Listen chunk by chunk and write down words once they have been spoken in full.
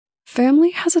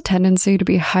Family has a tendency to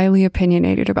be highly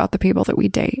opinionated about the people that we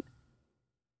date.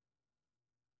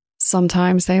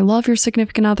 Sometimes they love your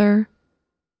significant other.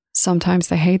 Sometimes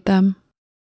they hate them.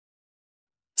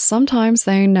 Sometimes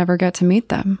they never get to meet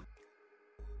them.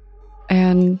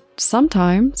 And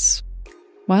sometimes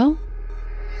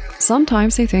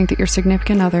they think that your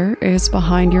significant other is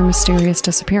behind your mysterious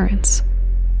disappearance.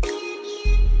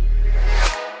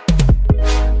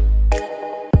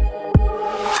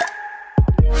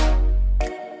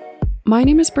 My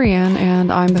name is Brienne,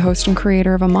 and I'm the host and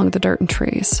creator of Among the Dirt and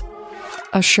Trees,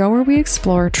 a show where we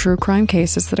explore true crime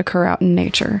cases that occur out in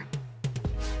nature.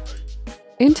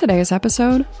 In today's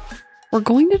episode, we're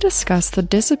going to discuss the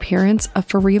disappearance of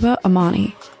Fariba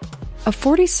Amani, a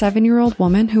 47-year-old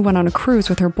woman who went on a cruise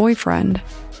with her boyfriend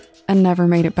and never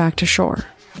made it back to shore.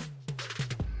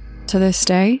 To this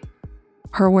day,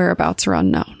 her whereabouts are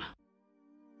unknown.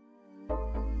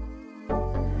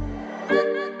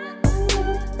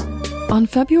 On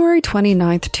February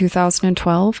 29,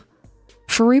 2012,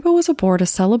 Fariba was aboard a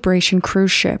Celebration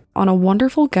cruise ship on a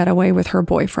wonderful getaway with her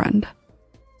boyfriend.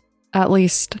 At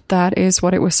least, that is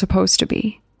what it was supposed to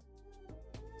be.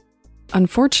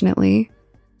 Unfortunately,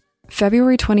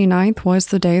 February 29th was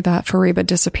the day that Fariba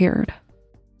disappeared.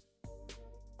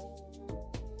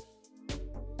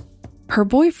 Her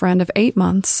boyfriend of 8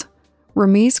 months,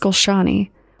 Ramiz Golshani,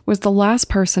 was the last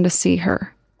person to see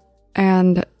her,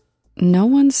 and no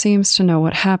one seems to know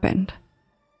what happened.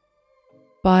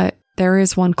 But there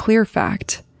is one clear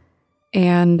fact,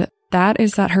 and that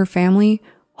is that her family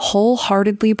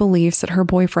wholeheartedly believes that her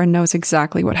boyfriend knows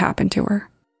exactly what happened to her.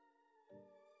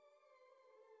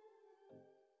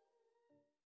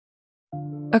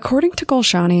 According to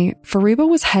Golshani, Fariba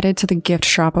was headed to the gift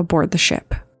shop aboard the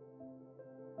ship.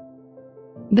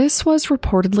 This was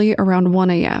reportedly around 1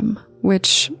 a.m.,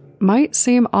 which might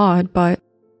seem odd, but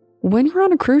when you're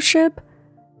on a cruise ship,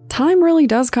 time really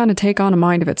does kind of take on a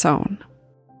mind of its own.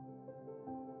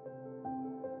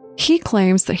 He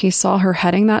claims that he saw her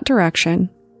heading that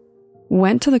direction,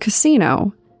 went to the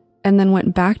casino, and then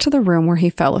went back to the room where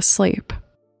he fell asleep.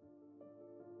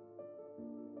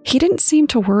 He didn't seem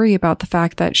to worry about the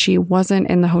fact that she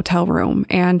wasn't in the hotel room,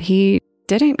 and he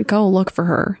didn't go look for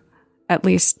her, at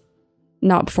least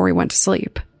not before he went to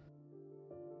sleep.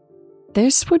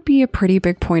 This would be a pretty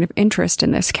big point of interest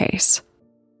in this case.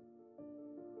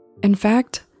 In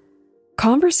fact,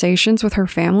 conversations with her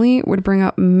family would bring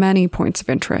up many points of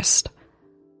interest,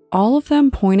 all of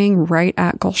them pointing right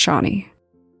at Golshani.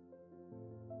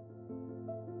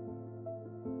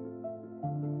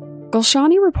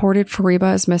 Golshani reported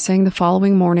Fariba as missing the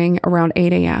following morning around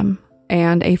 8 a.m.,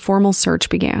 and a formal search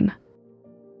began.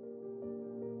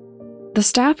 The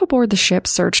staff aboard the ship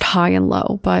searched high and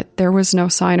low, but there was no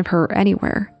sign of her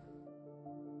anywhere.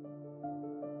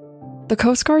 The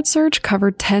Coast Guard search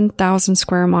covered 10,000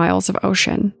 square miles of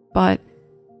ocean, but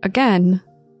again,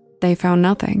 they found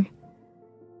nothing.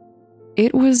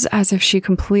 It was as if she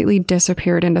completely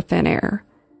disappeared into thin air.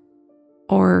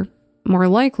 Or, more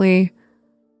likely,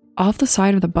 off the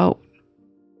side of the boat.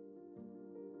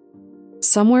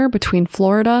 Somewhere between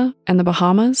Florida and the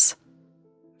Bahamas,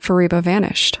 Fariba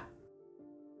vanished.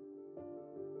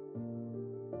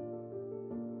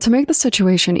 To make the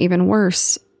situation even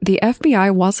worse, the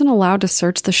FBI wasn't allowed to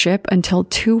search the ship until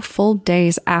 2 full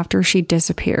days after she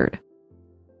disappeared,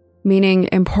 meaning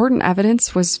important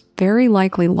evidence was very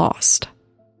likely lost.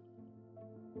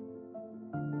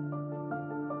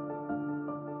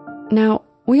 Now,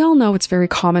 we all know it's very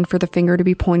common for the finger to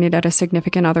be pointed at a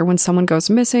significant other when someone goes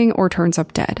missing or turns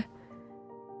up dead.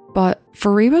 But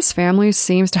Fariba's family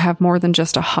seems to have more than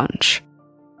just a hunch.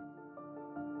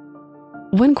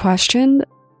 When questioned,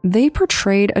 they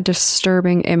portrayed a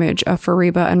disturbing image of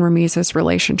Fariba and Ramiz's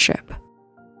relationship.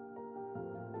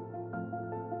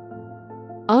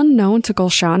 Unknown to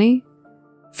Golshani,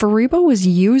 Fariba was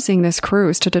using this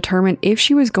cruise to determine if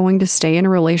she was going to stay in a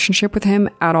relationship with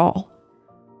him at all.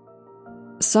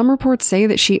 Some reports say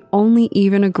that she only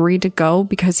even agreed to go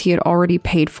because he had already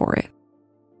paid for it.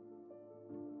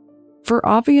 For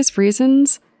obvious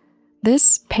reasons,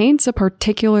 this paints a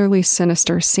particularly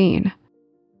sinister scene.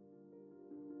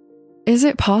 Is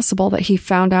it possible that he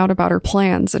found out about her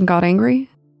plans and got angry?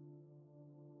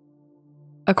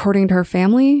 According to her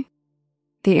family,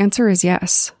 the answer is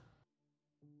yes.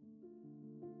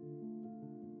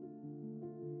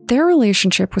 Their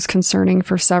relationship was concerning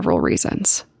for several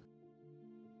reasons.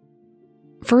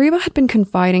 Fariba had been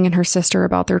confiding in her sister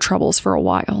about their troubles for a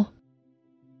while.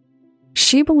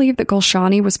 She believed that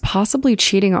Golshani was possibly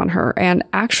cheating on her and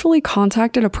actually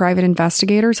contacted a private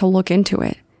investigator to look into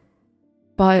it.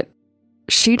 But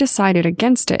she decided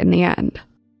against it in the end.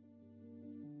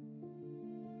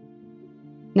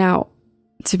 Now,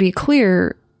 to be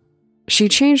clear, she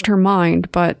changed her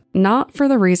mind, but not for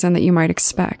the reason that you might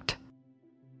expect.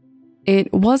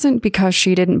 It wasn't because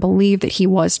she didn't believe that he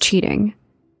was cheating,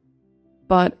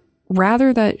 but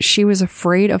rather that she was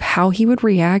afraid of how he would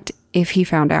react if he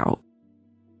found out.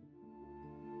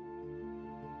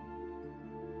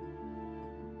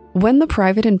 When the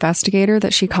private investigator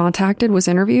that she contacted was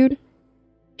interviewed,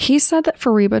 he said that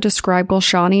Fariba described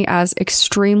Gulshani as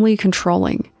extremely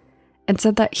controlling and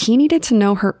said that he needed to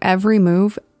know her every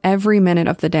move, every minute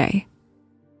of the day.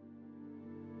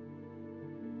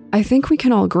 I think we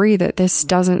can all agree that this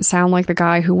doesn't sound like the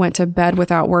guy who went to bed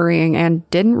without worrying and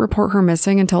didn't report her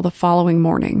missing until the following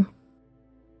morning.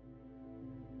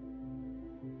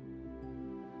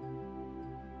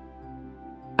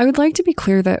 I would like to be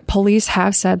clear that police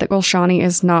have said that Gulshani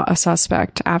is not a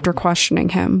suspect after questioning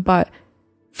him, but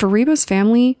Fariba's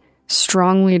family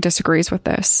strongly disagrees with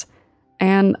this,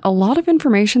 and a lot of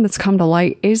information that's come to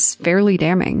light is fairly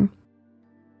damning.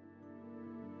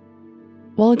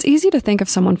 While it's easy to think of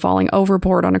someone falling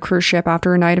overboard on a cruise ship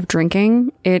after a night of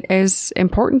drinking, it is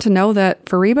important to know that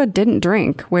Fariba didn't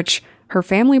drink, which her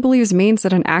family believes means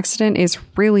that an accident is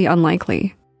really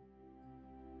unlikely.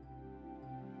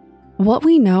 What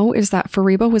we know is that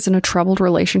Fariba was in a troubled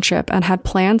relationship and had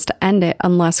plans to end it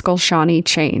unless Gulshani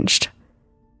changed.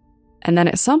 And then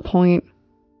at some point,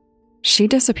 she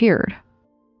disappeared.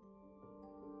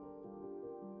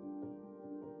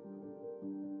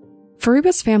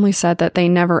 Fariba's family said that they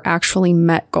never actually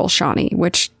met Gulshani,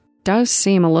 which does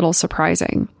seem a little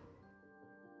surprising.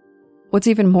 What's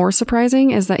even more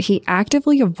surprising is that he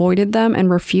actively avoided them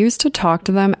and refused to talk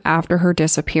to them after her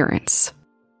disappearance.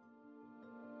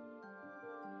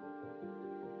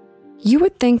 You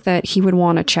would think that he would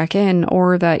want to check in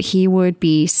or that he would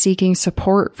be seeking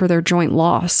support for their joint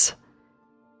loss.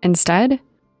 Instead,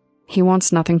 he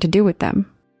wants nothing to do with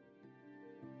them.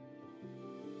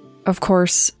 Of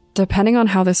course, depending on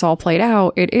how this all played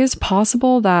out, it is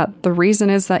possible that the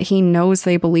reason is that he knows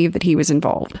they believe that he was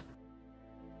involved.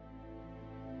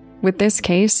 With this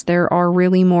case, there are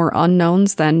really more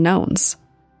unknowns than knowns.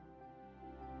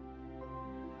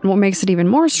 What makes it even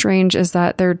more strange is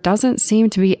that there doesn't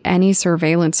seem to be any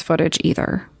surveillance footage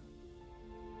either.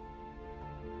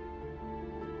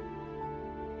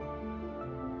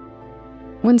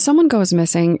 When someone goes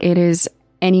missing, it is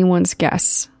anyone's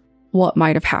guess what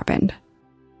might have happened.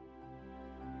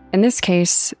 In this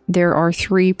case, there are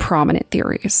 3 prominent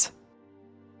theories.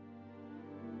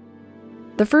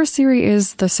 The first theory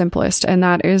is the simplest, and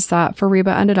that is that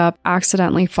Fariba ended up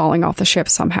accidentally falling off the ship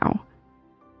somehow.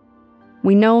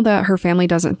 We know that her family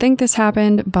doesn't think this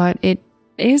happened, but it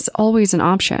is always an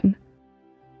option.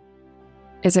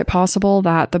 Is it possible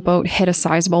that the boat hit a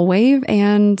sizable wave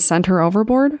and sent her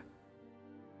overboard?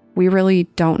 We really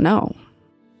don't know.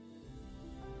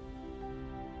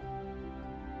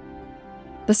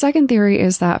 The second theory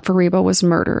is that Fariba was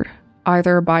murdered,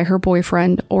 either by her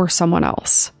boyfriend or someone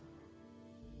else.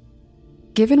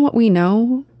 Given what we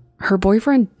know, her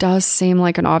boyfriend does seem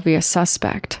like an obvious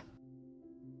suspect.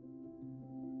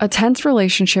 A tense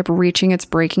relationship reaching its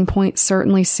breaking point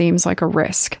certainly seems like a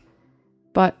risk.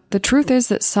 But the truth is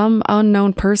that some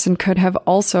unknown person could have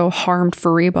also harmed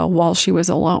Fariba while she was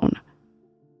alone.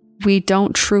 We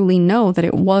don't truly know that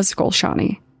it was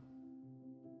Gulshani.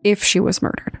 If she was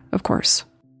murdered, of course.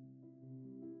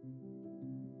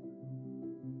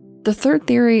 The third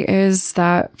theory is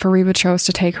that Fariba chose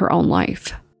to take her own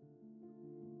life.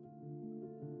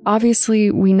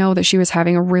 Obviously, we know that she was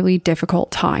having a really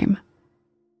difficult time.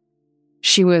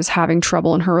 She was having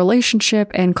trouble in her relationship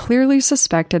and clearly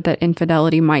suspected that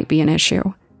infidelity might be an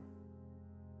issue.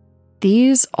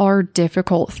 These are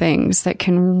difficult things that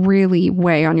can really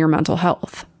weigh on your mental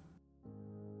health.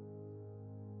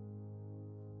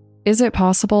 Is it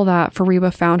possible that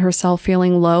Fariba found herself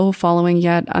feeling low following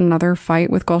yet another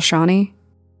fight with Gulshani?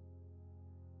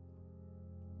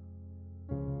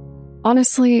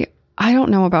 Honestly, I don't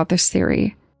know about this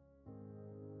theory.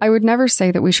 I would never say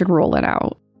that we should rule it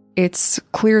out. It's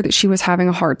clear that she was having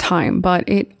a hard time, but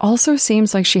it also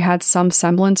seems like she had some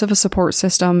semblance of a support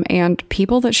system and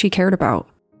people that she cared about.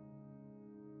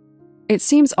 It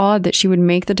seems odd that she would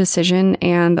make the decision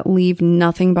and leave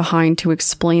nothing behind to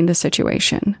explain the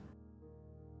situation.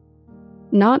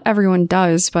 Not everyone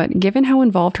does, but given how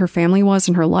involved her family was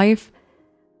in her life,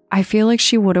 I feel like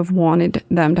she would have wanted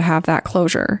them to have that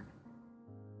closure.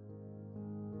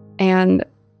 And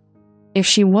if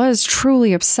she was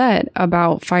truly upset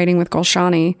about fighting with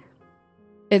Gulshani,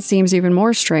 it seems even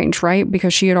more strange, right?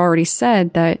 Because she had already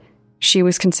said that she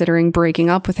was considering breaking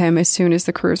up with him as soon as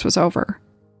the cruise was over.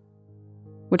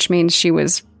 Which means she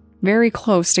was very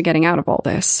close to getting out of all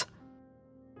this.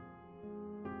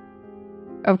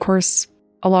 Of course,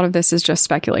 a lot of this is just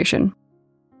speculation.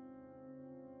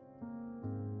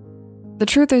 The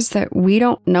truth is that we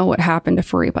don't know what happened to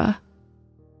Fariba,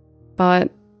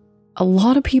 but a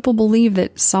lot of people believe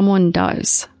that someone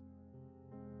does.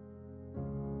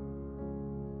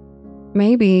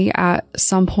 Maybe at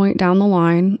some point down the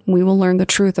line, we will learn the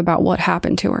truth about what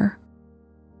happened to her.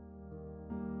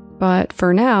 But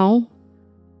for now,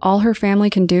 all her family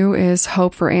can do is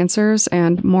hope for answers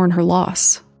and mourn her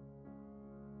loss.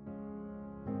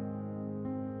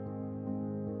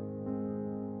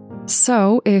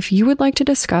 So, if you would like to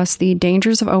discuss the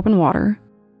dangers of open water,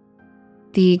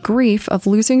 the grief of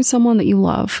losing someone that you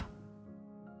love,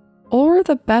 or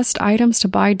the best items to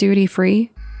buy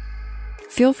duty-free,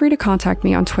 feel free to contact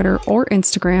me on Twitter or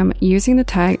Instagram using the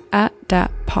tag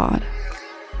 @datpod.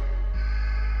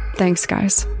 Thanks,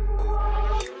 guys.